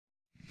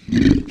Hello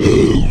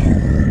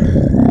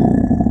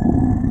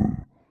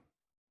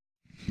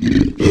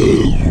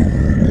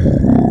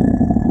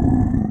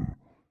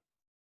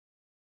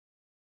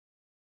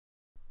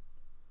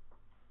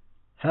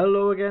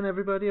again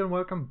everybody and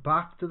welcome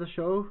back to the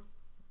show.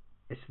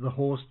 It's the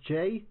host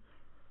Jay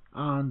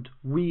and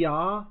we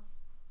are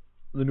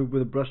the Noob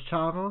with a Brush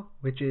channel,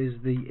 which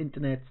is the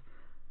internet's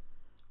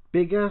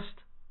biggest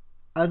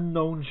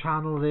unknown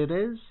channel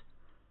there is.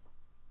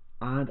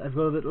 And I've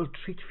got a little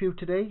treat for you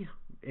today.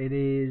 It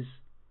is,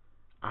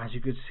 as you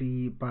could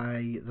see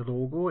by the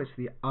logo, it's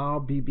the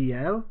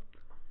RBBL.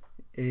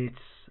 It's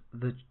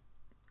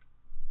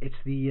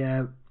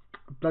the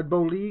Blood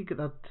Bowl League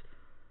that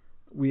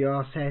we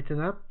are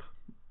setting up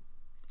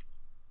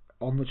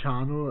on the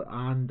channel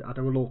and at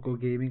our local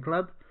gaming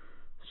club.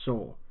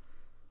 So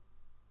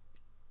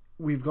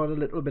we've got a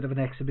little bit of an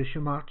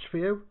exhibition match for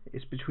you.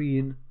 It's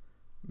between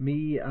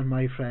me and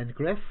my friend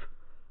Griff,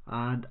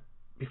 and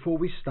before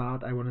we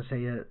start I want to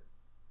say a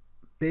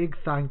big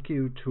thank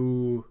you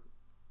to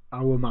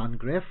our man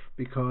Griff,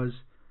 because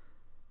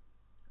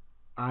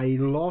I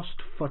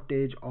lost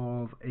footage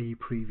of a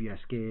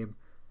previous game.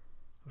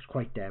 I was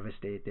quite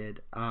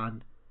devastated,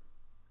 and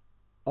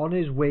on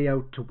his way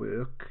out to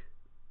work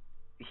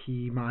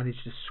he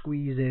managed to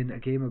squeeze in a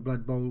game of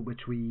Blood Bowl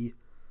which we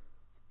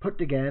put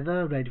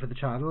together ready for the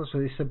channel. So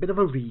it's a bit of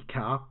a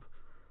recap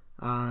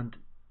and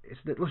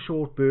it's little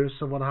short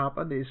bursts of what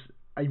happened.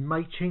 I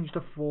might change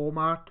the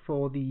format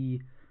for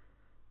the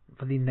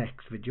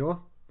next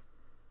video,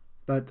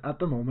 but at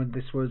the moment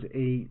this was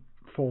a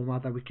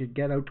format that we could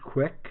get out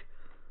quick.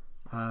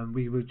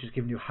 We were just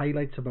giving you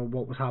highlights about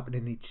what was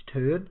happening each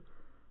turn.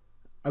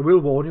 I will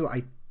warn you,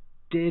 I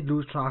did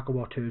lose track of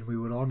what turn we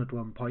were on at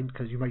one point,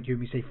 because you might hear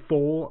me say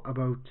 4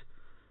 about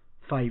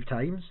 5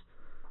 times,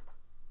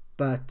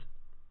 but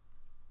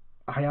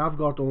I have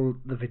got all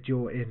the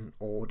video in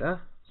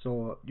order,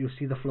 so you'll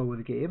see the flow of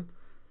the game.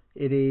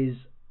 It is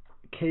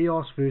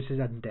Chaos versus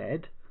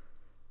Undead,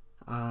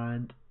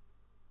 and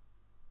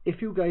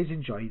if you guys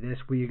enjoy this,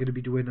 we're going to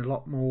be doing a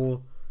lot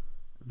more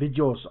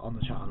videos on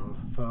the channel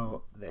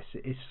for this.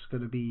 It's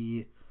going to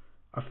be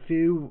a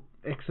few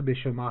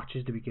exhibition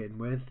matches to begin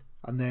with,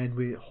 and then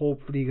we're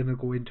hopefully going to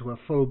go into a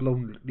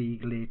full-blown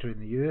league later in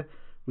the year.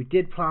 We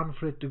did plan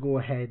for it to go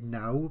ahead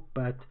now,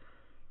 but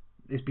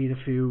there's been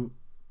a few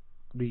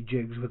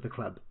rejigs with the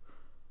club.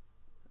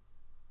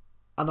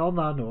 And on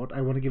that note,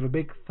 I want to give a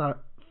big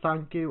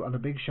thank you and a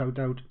big shout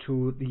out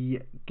to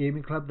the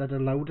gaming club that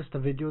allowed us to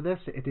video this.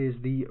 It is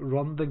the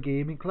Run the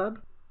Gaming Club,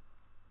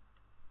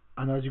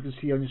 and as you can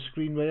see on your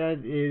screen there,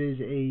 it is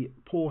a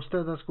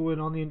poster that's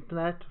going on the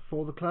internet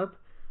for the club.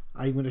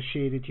 I'm going to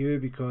share it here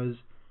because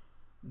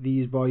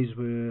these boys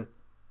were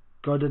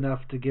good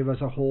enough to give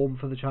us a home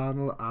for the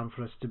channel and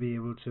for us to be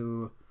able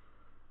to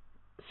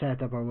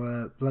set up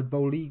our Blood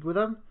Bowl League with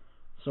them.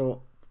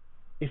 So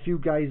if you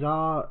guys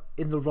are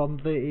in the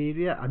Rhondda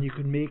area and you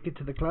can make it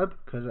to the club,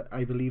 because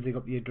I believe they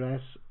got the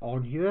address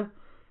on here,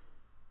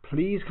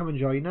 please come and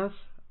join us.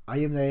 I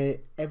am there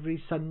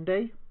every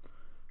Sunday,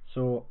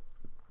 so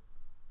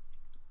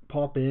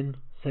pop in,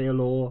 say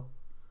hello,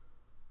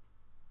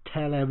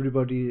 tell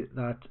everybody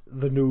that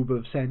the Noob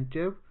have sent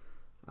you.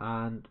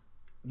 And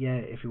yeah,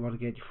 if you want to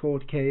get your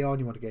 40k on,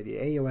 you want to get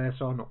your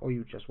AOS on, or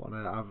you just want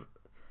to have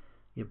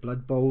your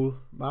Blood Bowl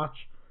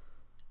match,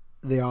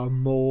 they are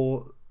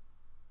more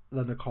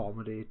than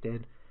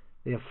accommodating.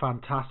 They're a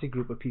fantastic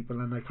group of people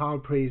and I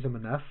can't praise them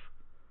enough.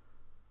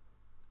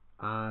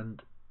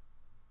 And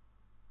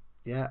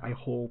yeah, I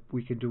hope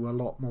we can do a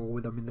lot more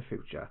with them in the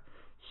future.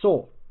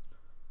 So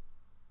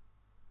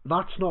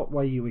that's not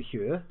why you were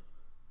here.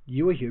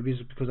 You were here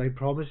because I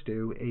promised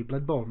you a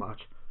Blood Bowl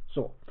match.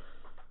 So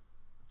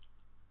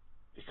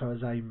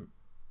because I'm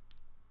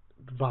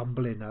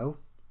rambling now,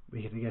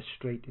 we're going to get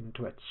straight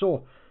into it.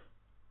 So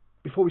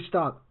before we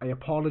start, I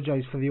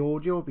apologise for the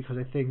audio because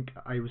I think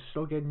I was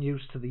still getting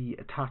used to the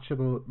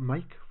attachable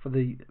mic for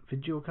the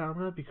video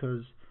camera,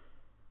 because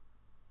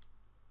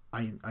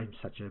I'm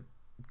such a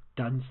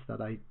dunce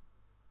that I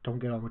don't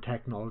get on with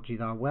technology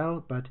that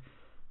well. But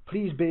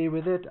please bear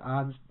with it,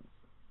 and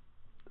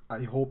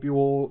I hope you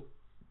all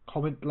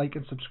comment, like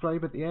and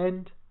subscribe at the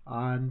end,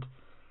 and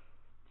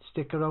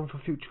stick around for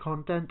future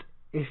content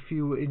if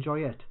you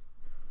enjoy it.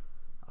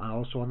 And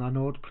also on that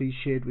note, please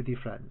share it with your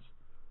friends.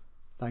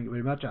 Thank you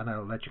very much, and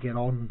I'll let you get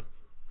on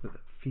with the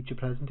feature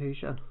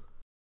presentation.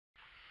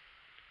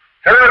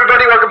 Hello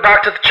everybody, welcome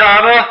back to the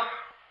channel.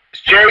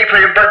 It's Jay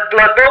playing Blood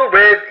Bowl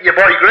with your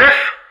boy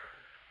Griff,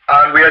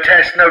 and we are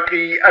testing out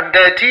the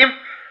Undead team.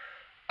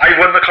 I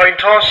won the coin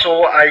toss,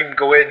 so I'm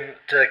going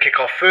to kick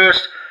off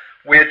first.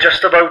 We're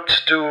just about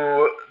to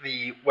do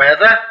the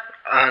weather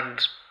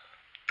and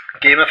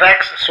game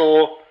effects,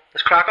 so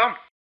let's crack on.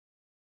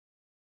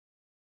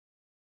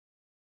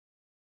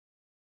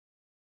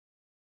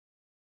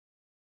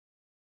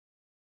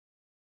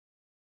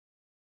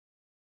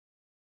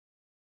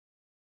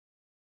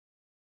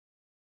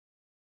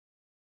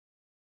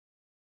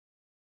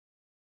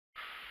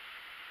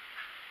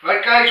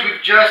 Right guys,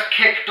 we've just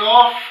kicked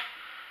off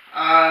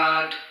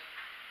and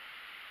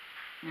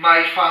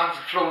my fans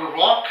have thrown a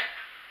rock.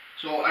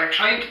 So I'm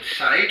trying to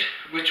decide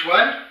which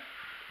one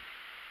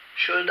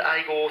should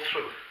I go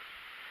through.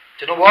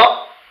 Do you know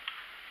what?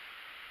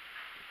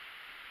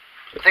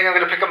 I think I'm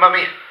going to pick a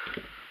mummy.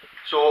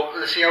 So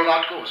let's see how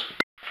that goes.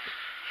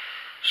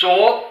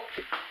 So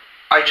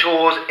I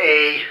chose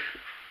a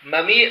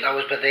mummy that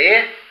was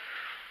there,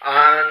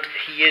 and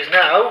he is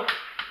now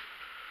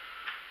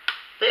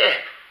there.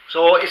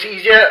 So it's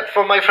easier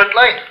for my front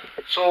line.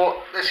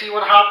 So let's see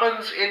what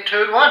happens in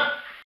turn 1.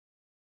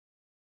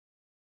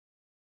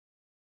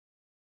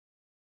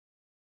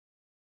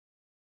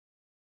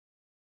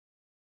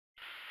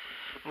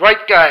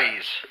 Right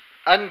guys,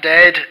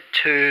 Undead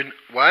turn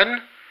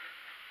 1,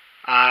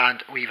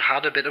 and we've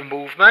had a bit of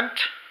movement.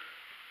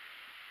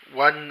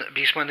 One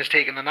beastman has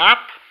taken a nap,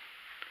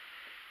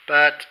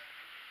 but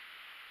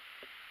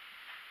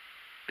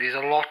there's a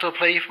lot to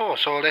play for,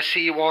 so let's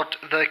see what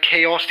the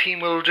Chaos team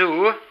will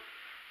do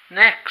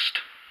next.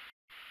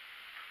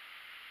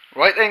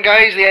 Right then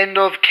guys, the end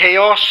of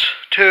Chaos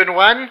turn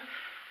 1,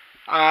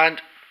 and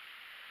it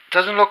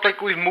doesn't look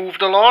like we've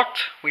moved a lot.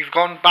 We've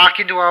gone back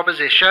into our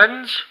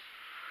positions,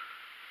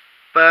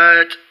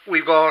 but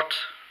we've got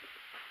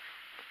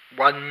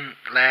one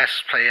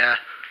less player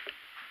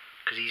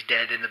because he's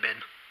dead in the bin.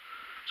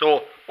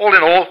 So all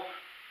in all,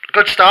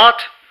 good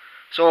start.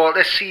 So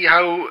let's see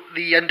how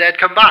the Undead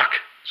come back.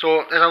 So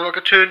let's have a look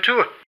at turn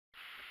 2.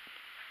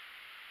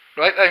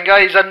 Right then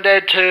guys,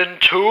 Undead turn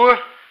 2.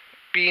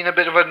 Been a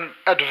bit of an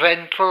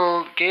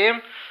eventful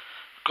game.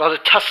 Got a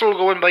tussle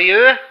going by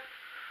here.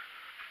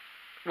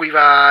 We've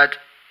had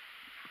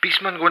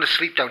Beastman going to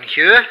sleep down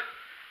here.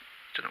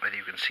 Don't know whether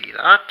you can see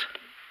that.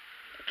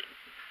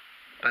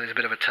 But there's a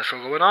bit of a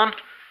tussle going on.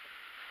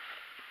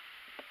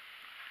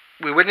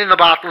 We're winning the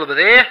battle over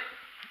there,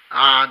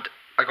 and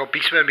I got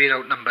Beastman being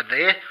outnumbered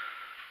there.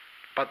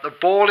 But the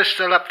ball is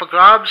still up for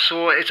grabs,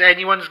 so it's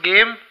anyone's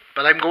game.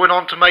 But I'm going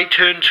on to my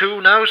turn 2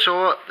 now,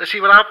 so let's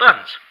see what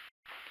happens.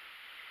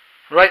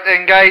 Right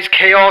then guys,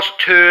 Chaos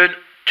turn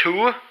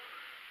 2.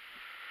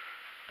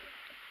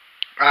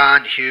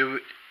 And here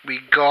we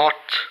got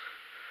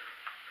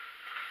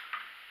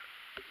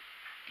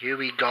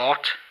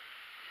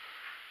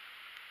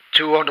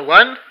 2 on to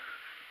 1,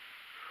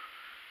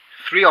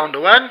 3 on to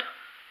 1,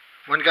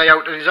 one guy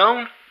out on his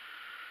own,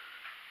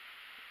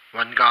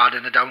 one guard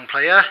and a down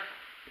player,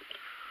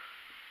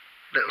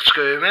 little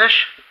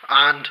skirmish,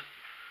 and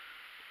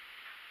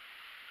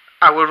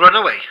our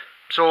runaway.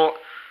 So,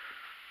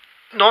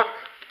 not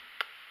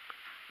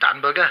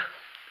Dan Bugger.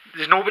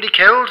 There's nobody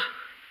killed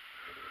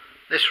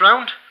this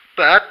round,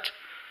 but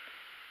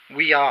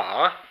we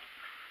are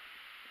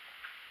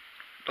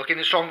looking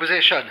in a strong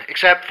position,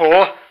 except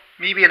for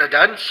me being a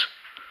dunce.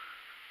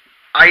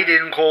 I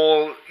didn't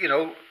call,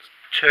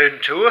 turn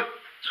 2,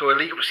 so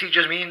illegal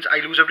procedures means I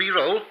lose a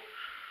reroll,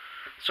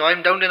 so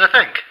I'm down in a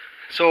think.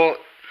 So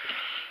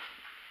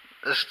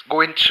let's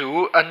go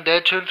into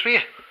Undead turn 3.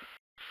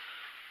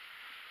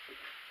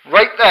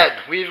 Right then,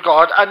 we've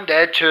got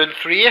Undead turn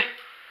 3.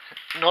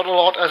 Not a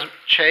lot has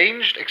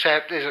changed,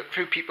 except there's a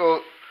few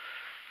people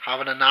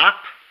having a nap.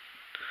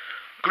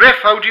 Griff,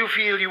 how do you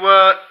feel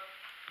your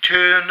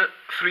turn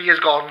 3 has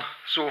gone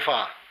so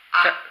far?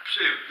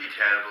 Absolutely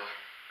terrible.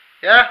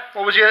 Yeah?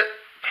 What was your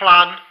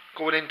plan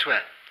going into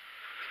it?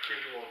 Kill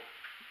the wall.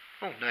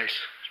 Oh, nice.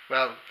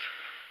 Well,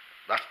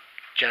 that's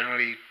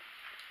generally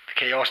the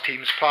Chaos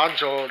team's plan,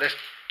 so let's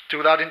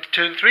do that into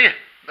turn 3.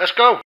 Let's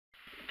go.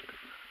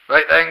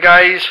 Right then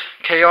guys,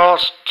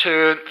 Chaos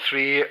turn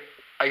 3.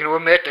 I'm going to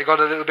admit I got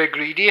a little bit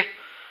greedy.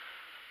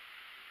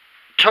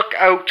 Took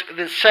out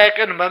the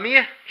second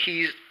mummy.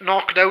 He's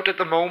knocked out at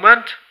the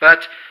moment,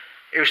 but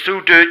it was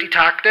through dirty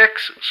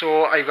tactics,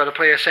 so I've got to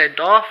play a sent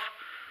off.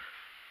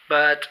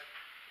 But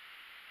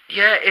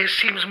yeah, it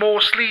seems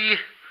mostly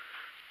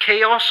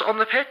Chaos on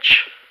the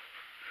pitch.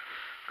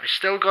 I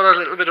still got a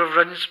little bit of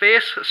running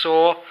space,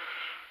 so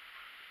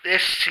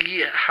let's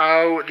see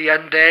how the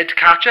Undead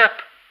catch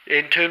up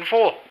in turn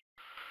 4.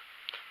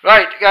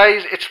 Right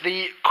guys, it's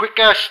the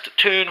quickest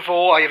turn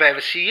 4 I've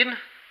ever seen.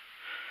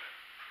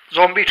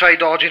 Zombie tried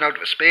dodging out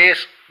of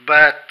space,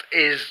 but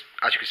as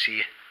you can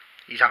see,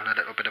 he's having a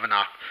little bit of a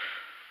nap.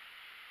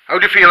 How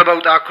do you feel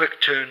about that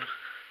quick turn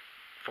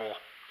 4?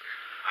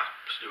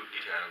 Absolutely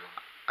terrible.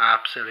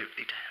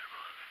 Absolutely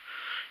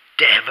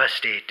terrible.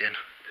 Devastating.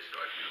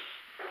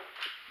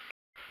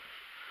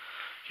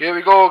 Here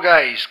we go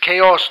guys,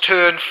 Chaos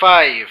turn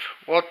 5.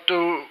 What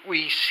do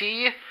we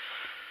see?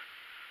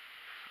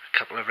 A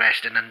couple of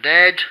resting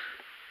Undead.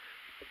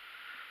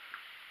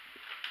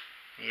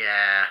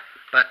 Yeah,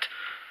 but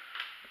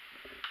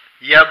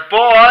your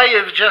boy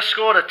have just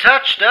scored a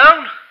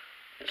touchdown.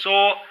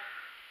 So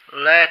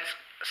let's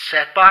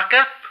set back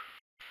up.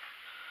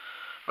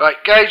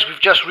 Right guys, we've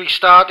just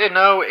restarted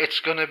now. It's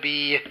going to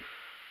be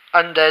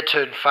Undead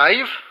turn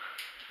 5.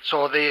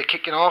 So they're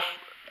kicking off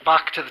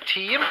back to the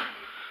team.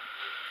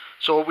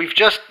 So we've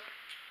just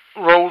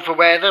rolled for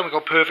weather. We've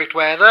got perfect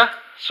weather.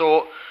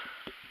 So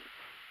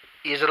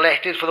he's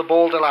elected for the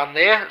ball to land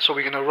there. So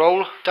we're going to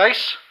roll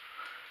dice.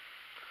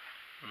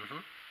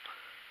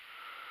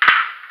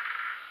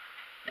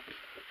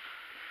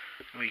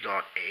 we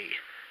got a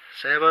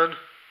 7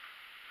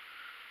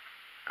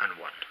 and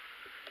 1.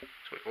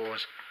 So it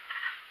goes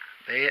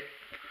there.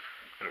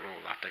 I'm going to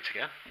roll that dice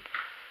again.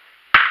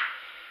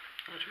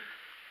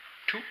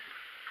 2.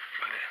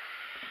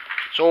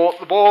 So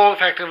the ball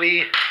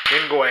effectively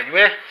didn't go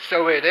anywhere,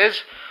 still where it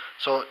is.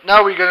 So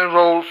now we're going to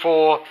roll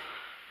for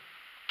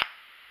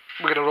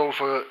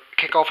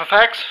kick-off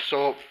effects,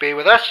 so bear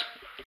with us.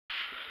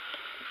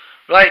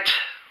 Right,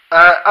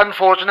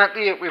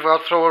 unfortunately we've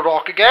got throw a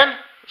rock again.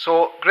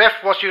 So Griff,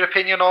 what's your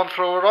opinion on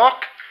throw a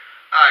rock?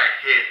 I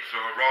hate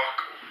throw a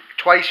rock.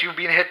 Twice you've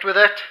been hit with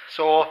it,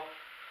 so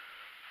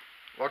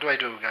what do I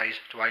do, guys?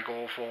 Do I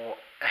go for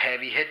a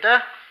heavy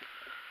hitter?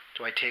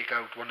 Do I take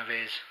out one of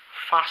his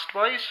fast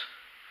boys?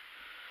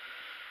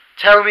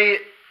 Tell me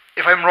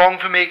if I'm wrong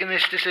for making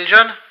this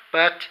decision,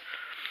 but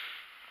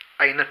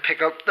I'm going to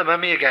pick up the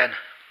mummy again.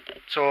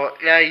 So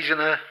yeah, he's going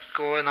to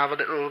go and have a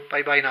little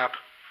bye-bye nap.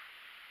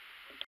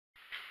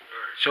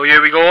 So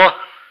here we go.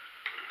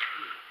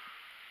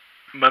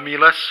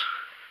 Mummyless.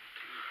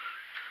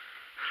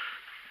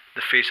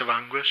 The face of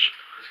anguish.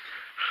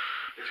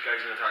 This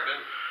guy's an attack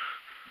then.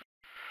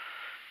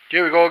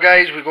 Here we go,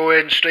 guys. We're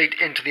going straight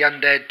into the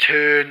undead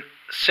turn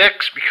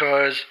 6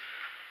 because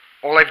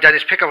all I've done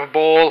is pick up a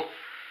ball,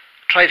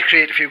 try to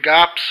create a few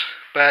gaps,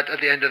 but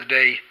at the end of the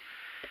day,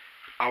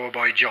 our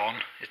boy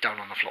John is down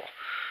on the floor.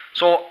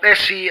 So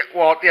let's see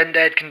what the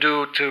undead can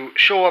do to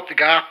show up the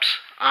gaps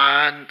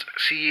and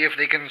see if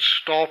they can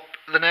stop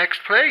the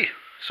next play.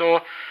 So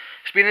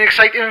it's been an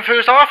exciting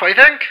first half, I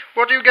think.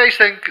 What do you guys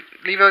think?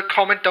 Leave a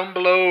comment down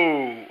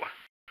below.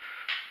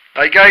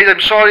 Right, guys, I'm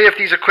sorry if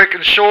these are quick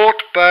and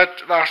short,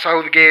 but that's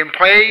how the game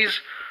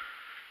plays.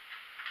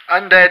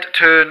 Undead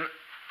turn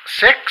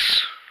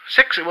 6.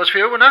 6 it was for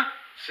you, wasn't it?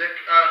 6.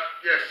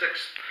 Yeah, 6.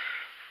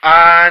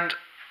 And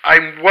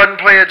I'm 1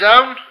 player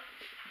down.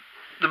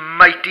 The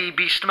mighty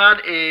Beastman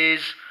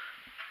is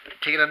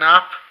taking a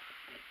nap.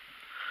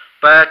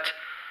 But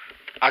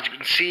as you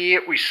can see,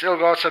 we still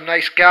got some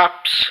nice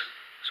gaps.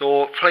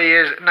 So play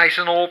is nice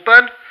and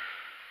open.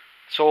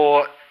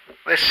 So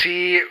let's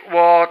see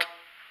what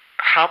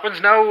happens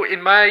now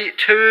in my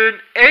turn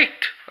 8.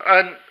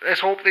 And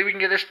let's hope that we can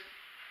get this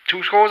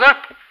 2 scores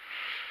up.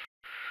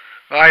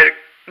 Right,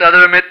 another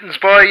remittance,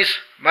 boys.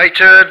 My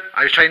turn.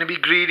 I was trying to be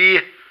greedy.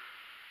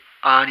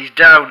 And he's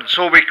down.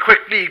 So we're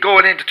quickly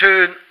going into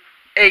turn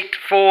 8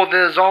 for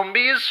the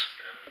zombies.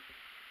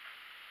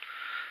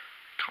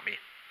 Can't be.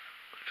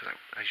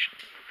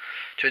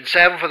 Turn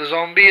 7 for the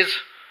zombies.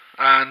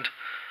 And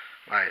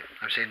right,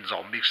 I'm saying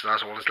zombies because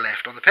that's all that's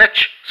left on the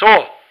pitch.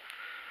 So,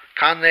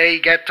 can they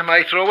get to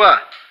my thrower?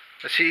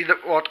 Let's see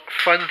what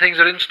fun things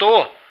are in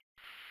store.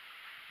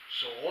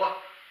 So,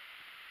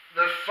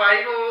 the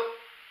final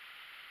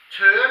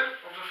turn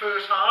of the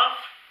first half.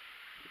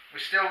 We're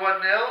still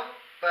 1-0,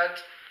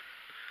 but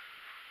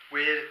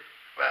we're,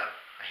 well,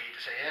 I hate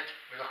to say it,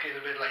 we're looking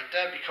a bit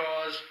later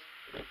because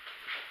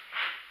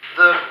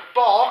the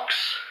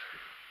box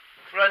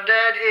for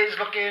Undead is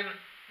looking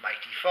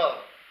mighty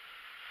full.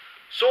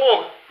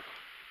 So,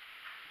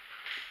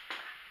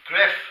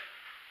 Griff,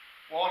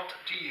 what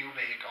do you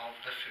make of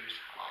the first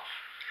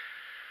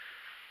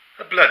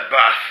half? A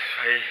bloodbath.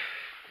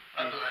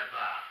 A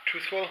bloodbath.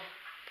 Truthful.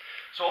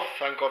 So,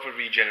 Thank God for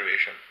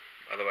regeneration.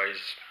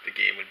 Otherwise, the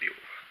game would be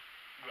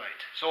over.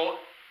 right.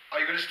 So, are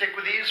you going to stick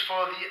with these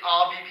for the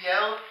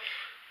RBBL?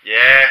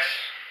 Yes.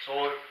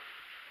 So,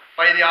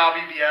 by the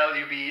RBBL,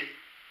 you'll be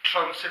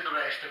trouncing the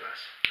rest of us.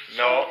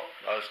 No,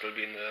 I'll still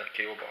be in the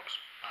KO box.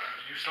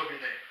 You'll still be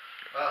there.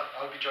 Well,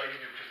 I'll be joining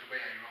you because the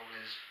way I roll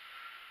is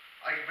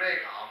I can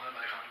break armor,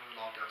 but I can't do a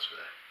lot else with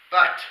it.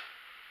 But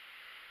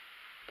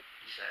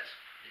he says,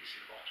 you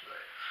see the box with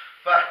it.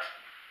 But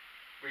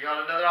we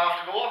got another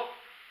half to go,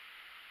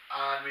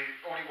 and we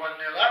only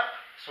 1-0 up.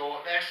 So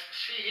let's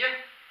see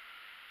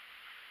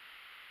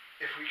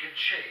if we can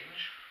change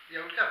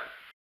the outcome.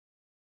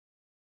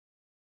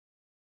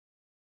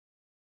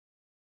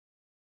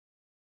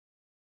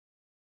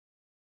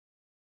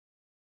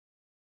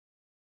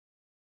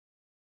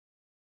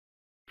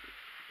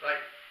 Right,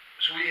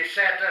 so we are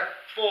set up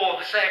for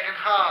the second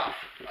half.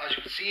 As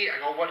you can see, I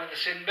got 1 in the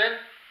sin bin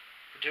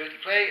for dirty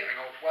play. I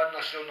got 1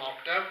 that's still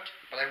knocked out,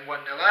 but I'm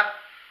 1-0 up.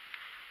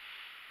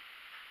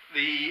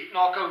 The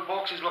knockout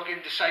box is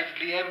looking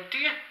decidedly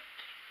empty,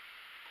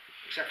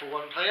 except for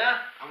 1 player,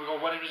 and we've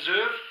got 1 in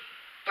reserve.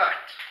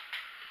 But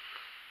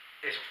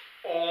it's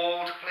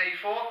all to play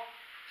for.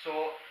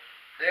 So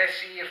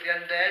let's see if the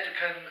Undead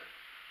can,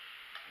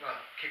 well,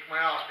 kick my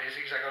ass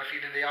basically, because I got a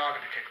feeling they are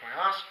going to kick my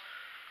ass.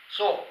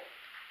 So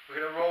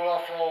we're going to roll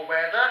off for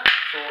weather.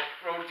 So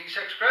roll a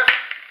d6, Griff.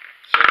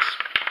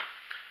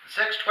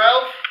 6. 6,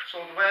 12.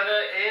 So the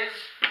weather is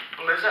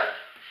blizzard.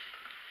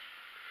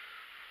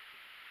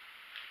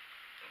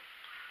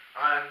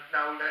 And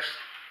now let's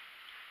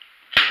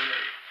do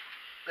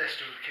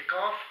the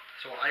kickoff.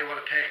 So I want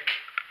to pick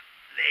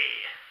the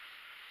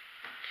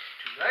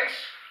 2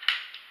 dice.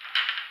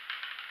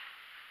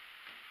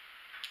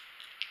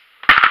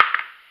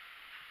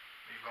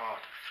 We've got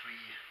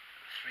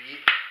 3.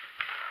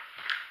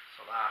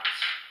 So that's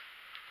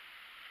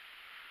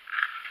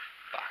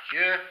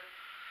here.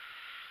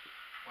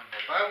 One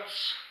more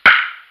bounce,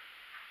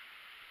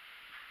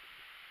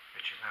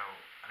 which is now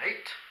an 8.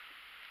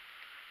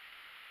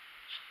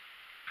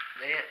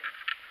 There.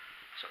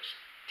 So it's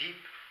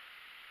deep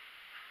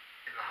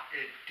in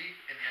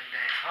the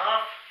undead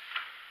half.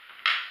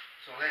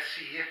 So let's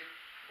see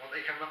what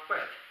they come up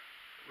with.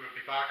 We'll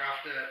be back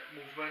after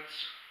movements.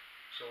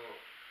 So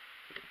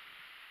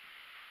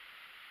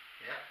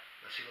yeah,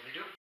 let's see what they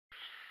do.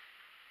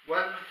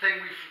 One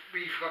thing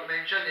we forgot to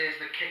mention is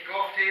the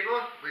kick-off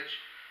table, which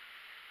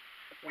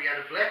we had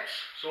a blitz,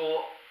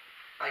 so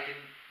I can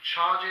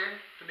charge in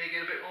to make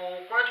it a bit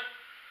more awkward.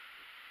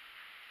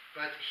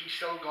 But he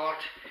still got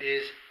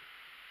his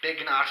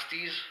big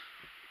nasties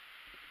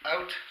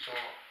out, so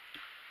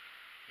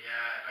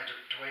yeah,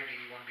 do I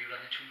really want to be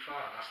running too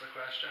far? That's the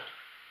question.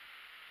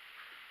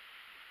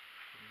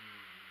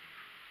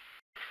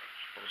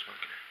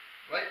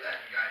 Right then,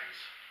 guys.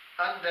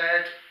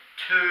 Undead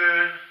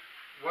turn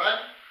 1.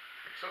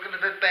 It's looking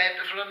a bit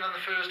better for them than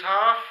the first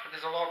half.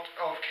 There's a lot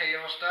of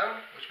chaos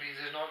down, which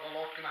means there's not a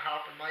lot going to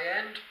happen my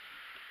end.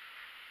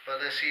 But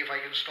let's see if I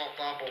can stop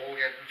that ball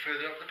getting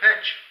further up the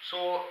pitch.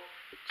 So,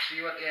 see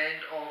you at the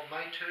end of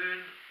my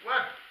turn 1.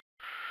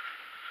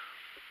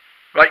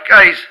 Right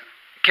guys,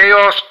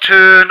 chaos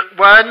turn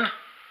 1.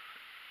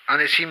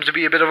 And it seems to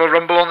be a bit of a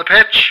rumble on the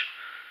pitch.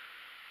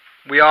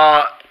 We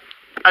are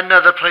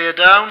another player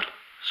down.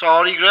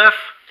 Sorry Griff.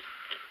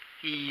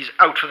 He's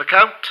out for the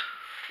count.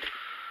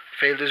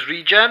 Failed his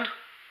regen,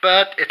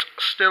 but it's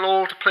still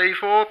all to play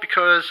for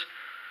because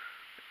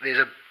there's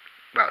a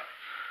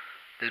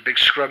big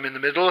scrum in the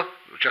middle,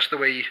 just the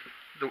way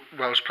the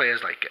Welsh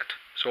players like it.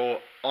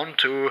 So on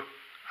to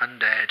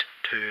Undead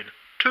turn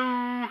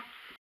 2.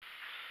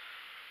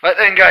 Right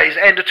then guys,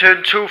 end of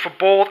turn 2 for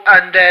both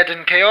Undead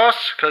and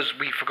Chaos, because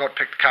we forgot to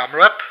pick the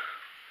camera up.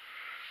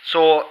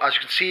 So as you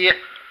can see,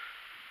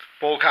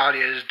 ball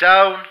carrier is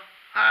down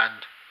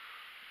and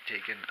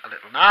taking a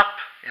little nap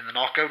in the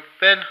knockout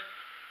bin.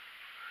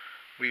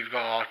 We've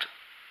got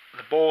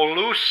the ball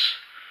loose.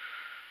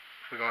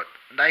 We've got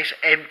nice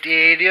empty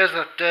areas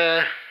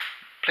that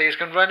players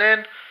can run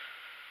in.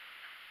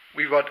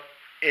 We've got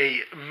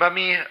a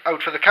mummy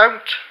out for the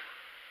count.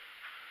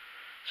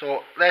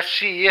 So let's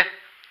see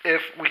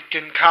if we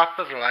can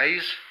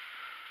capitalise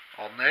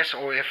on this,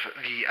 or if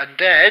the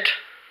Undead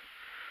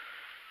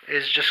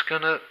is just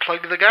going to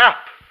plug the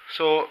gap.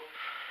 So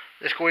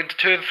let's go into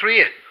turn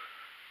 3.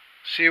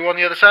 See you on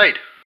the other side.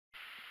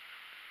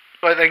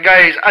 Right then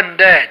guys,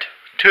 Undead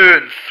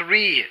turn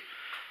 3,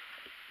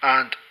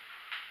 and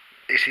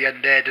it's the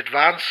Undead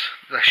advance.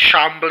 They're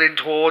shambling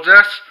towards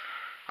us.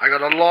 I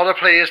got a lot of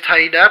players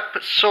tied up,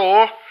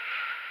 so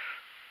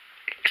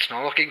it's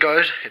not looking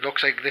good. It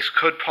looks like this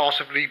could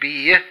possibly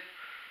be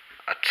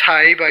a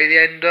tie by the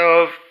end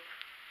of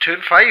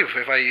turn 5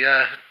 if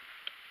I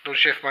don't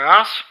shift my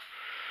ass.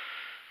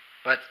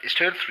 But it's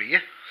turn 3,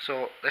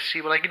 so let's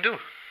see what I can do.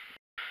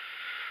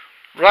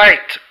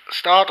 Right,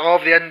 start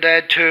of the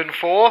Undead turn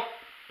 4.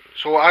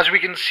 So as we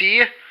can see,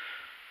 there's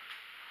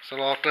a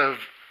lot of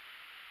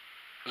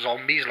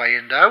zombies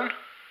lying down.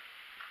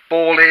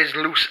 Ball is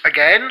loose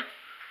again,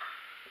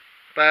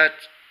 but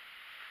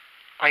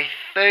I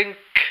think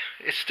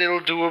it's still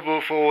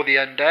doable for the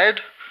Undead.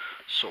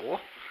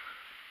 So,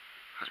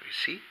 as we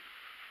see,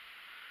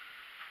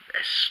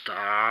 let's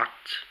start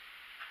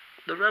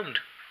the round.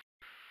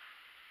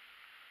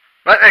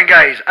 Right then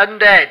guys,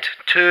 Undead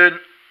turn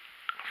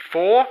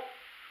 4.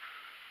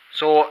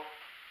 So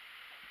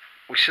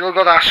we still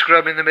got that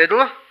scrum in the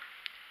middle,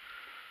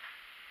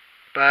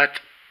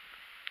 but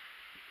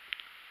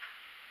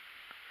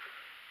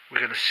we're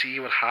going to see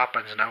what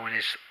happens now in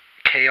his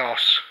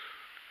chaos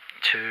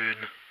turn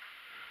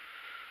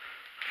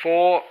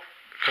 4,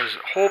 because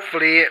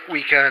hopefully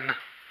we can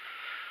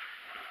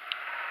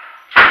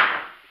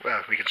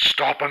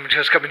stop him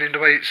just coming into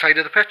my side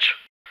of the pitch.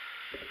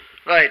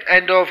 Right,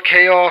 end of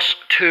chaos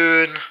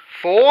turn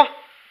 4,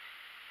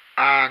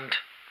 and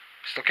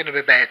it's looking a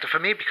bit better for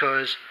me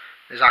because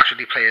there's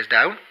actually players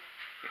down.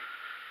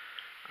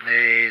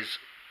 There's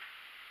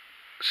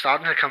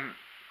starting to come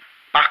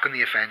back on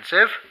the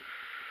offensive.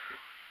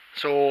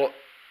 So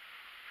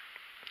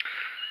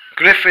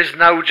Griff has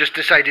now just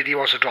decided he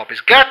wants to drop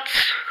his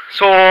guts.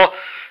 So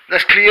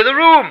let's clear the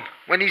room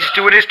when he's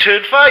doing his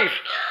turn 5.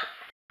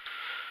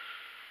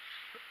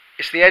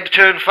 It's the end of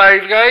turn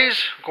 5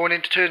 guys, going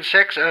into turn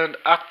 6, and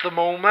at the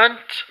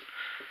moment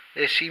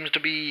there seems to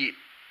be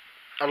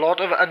a lot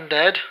of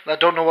Undead that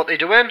don't know what they're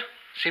doing.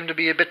 Seem to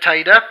be a bit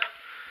tied up.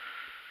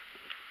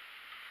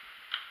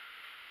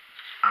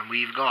 And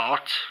we've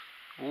got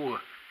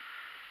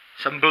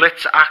some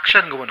blitz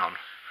action going on.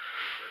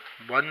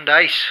 1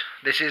 dice.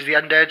 This is the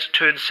Undead's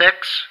turn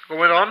 6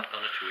 going on. On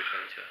a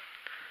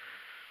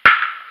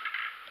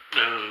 2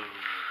 No.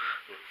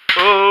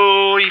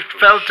 Oh, he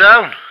fell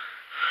down.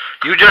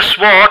 You just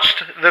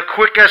watched the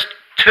quickest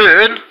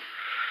turn.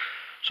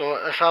 So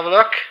let's have a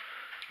look.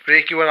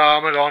 Break your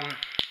armor on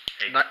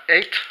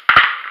 8.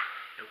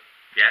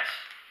 Yes.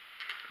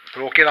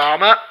 Broke your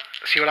armor.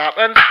 See what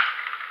happened?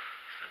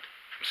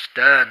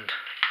 Stunned.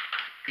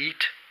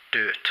 Eat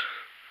dirt.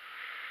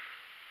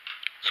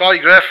 Sorry,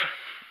 Griff.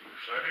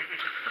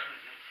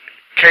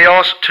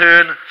 Chaos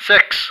turn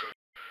 6.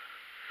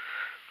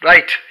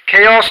 Right,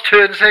 Chaos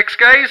turn 6,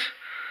 guys.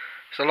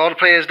 There's a lot of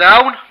players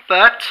down,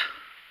 but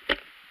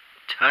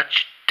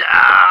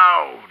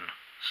touchdown.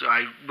 So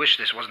I wish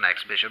this was an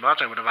exhibition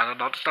match. I would have had a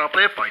lot of star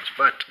player points,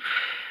 but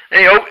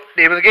anyhow,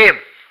 name of the game.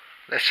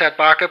 Let's set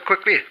back up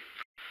quickly.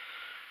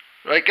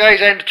 Right,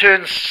 guys, end of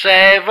turn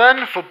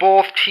 7 for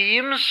both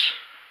teams.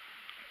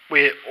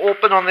 We're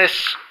open on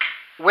this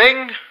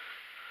wing.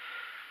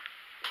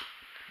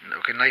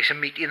 Looking nice and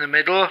meaty in the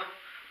middle.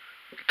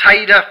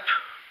 Tied up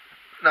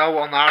now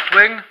on that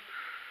wing,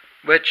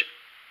 which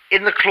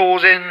in the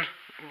closing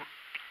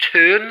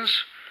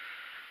turns,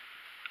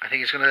 I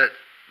think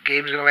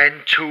game's gonna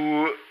end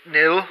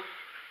 2-0.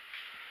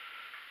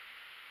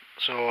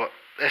 So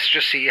let's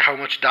just see how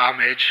much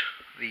damage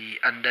the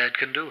Undead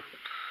can do.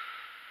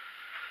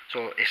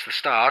 So it's the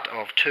start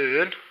of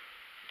turn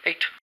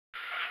 8.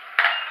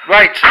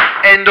 Right,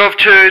 end of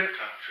turn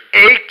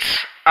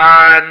 8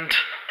 and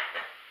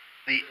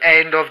the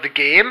end of the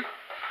game.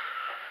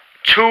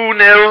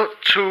 2-0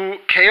 to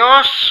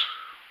Chaos.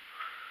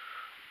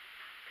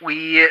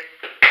 Well,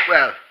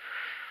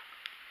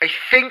 I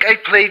think I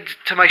played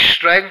to my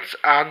strengths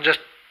and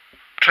just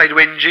tried to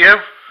injure you.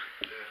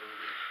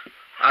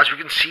 As we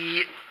can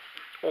see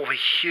over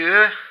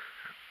here,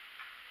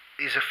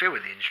 there's a few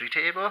in the injury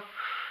table.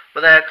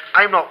 But then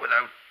I'm not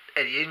without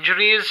any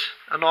injuries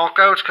or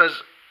knockouts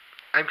because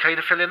I'm kind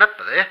of filling up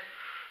there.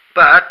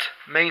 But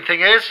main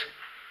thing is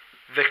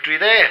victory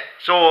there.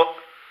 So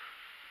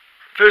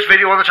first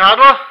video on the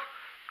channel.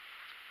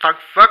 Thank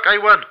fuck I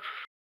won.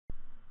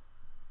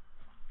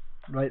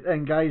 Right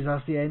then, guys,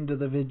 that's the end of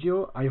the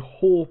video. I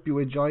hope you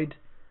enjoyed.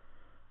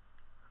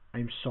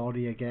 I'm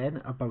sorry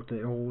again about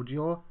the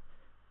audio.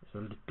 It's a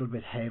little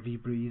bit heavy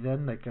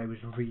breathing, like I was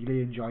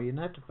really enjoying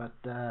it, but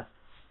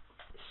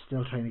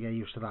still trying to get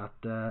used to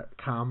that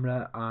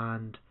camera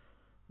and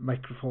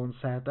microphone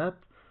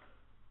setup.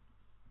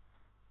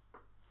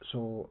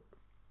 So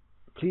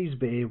please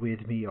bear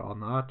with me on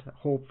that.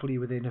 Hopefully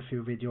within a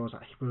few videos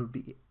I will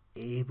be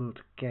able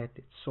to get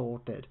it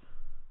sorted.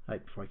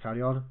 Right, before I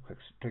carry on, quick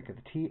drink of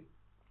the tea.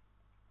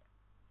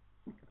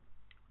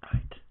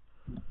 Right.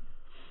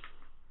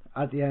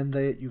 At the end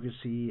there you can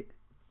see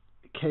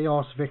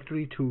Chaos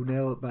victory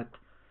 2-0, but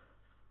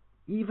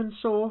even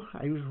so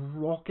I was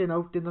rocking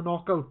out in the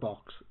knockout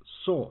box.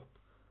 So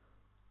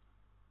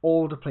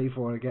all to play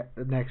for again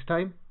next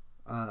time.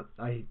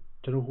 I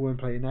don't know who I'm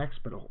playing next,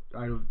 but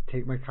I'll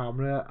take my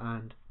camera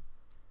and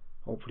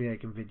hopefully I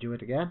can video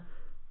it again.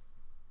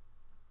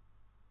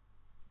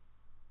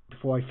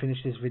 Before I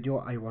finish this video,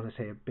 I want to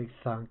say a big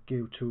thank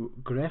you to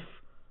Griff,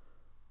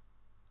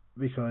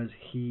 because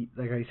he,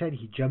 like I said,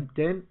 he jumped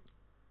in,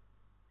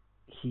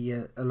 he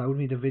allowed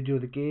me to video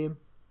the game,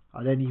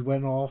 and then he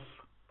went off,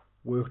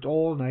 worked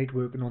all night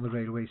working on the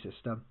railway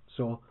system.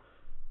 So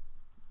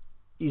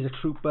he's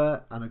a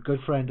trooper and a good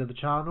friend of the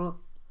channel.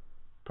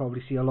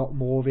 Probably see a lot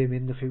more of him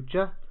in the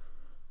future.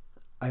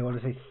 I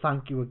want to say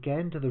thank you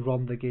again to the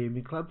Ronda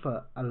Gaming Club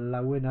for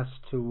allowing us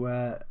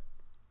to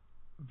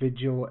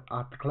video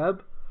at the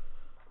club,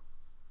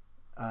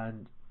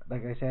 and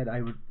like I said,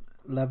 I would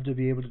love to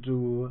be able to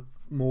do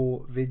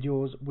more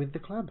videos with the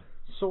club.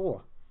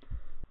 So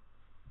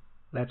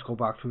let's go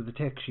back through the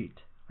tech sheet.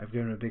 I've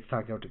given a big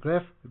thank out to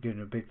Griff. I've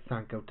given a big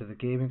thank out to the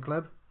gaming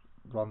club,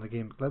 Ronda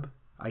Gaming Club.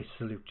 I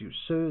salute you,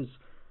 sirs.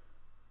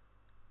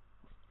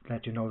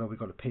 Let you know that we've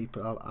got a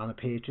PayPal and a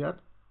Patreon.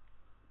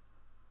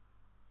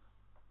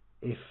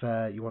 If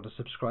you want to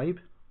subscribe,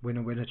 win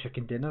a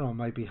chicken dinner on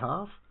my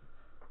behalf.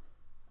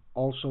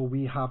 Also,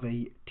 we have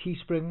a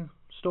Teespring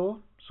store,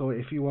 so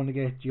if you want to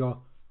get your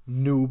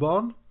noob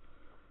on,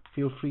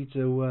 feel free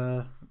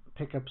to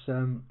pick up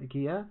some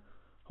gear.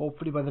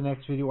 Hopefully by the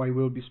next video I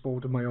will be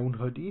sporting my own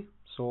hoodie,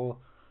 so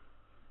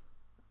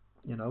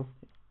you know,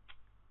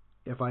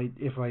 if I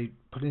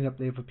put it up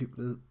there for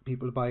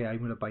people to buy, I'm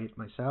going to buy it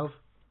myself.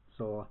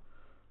 So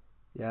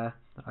yeah,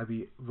 I'll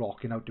be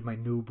rocking out in my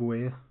noob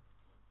way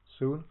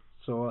soon.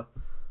 So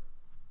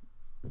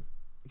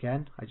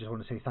again, I just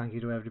want to say thank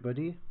you to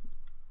everybody.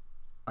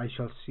 I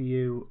shall see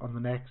you on the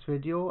next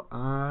video,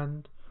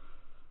 and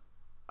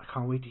I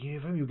can't wait to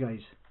hear from you guys.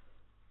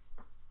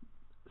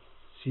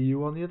 See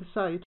you on the other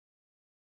side.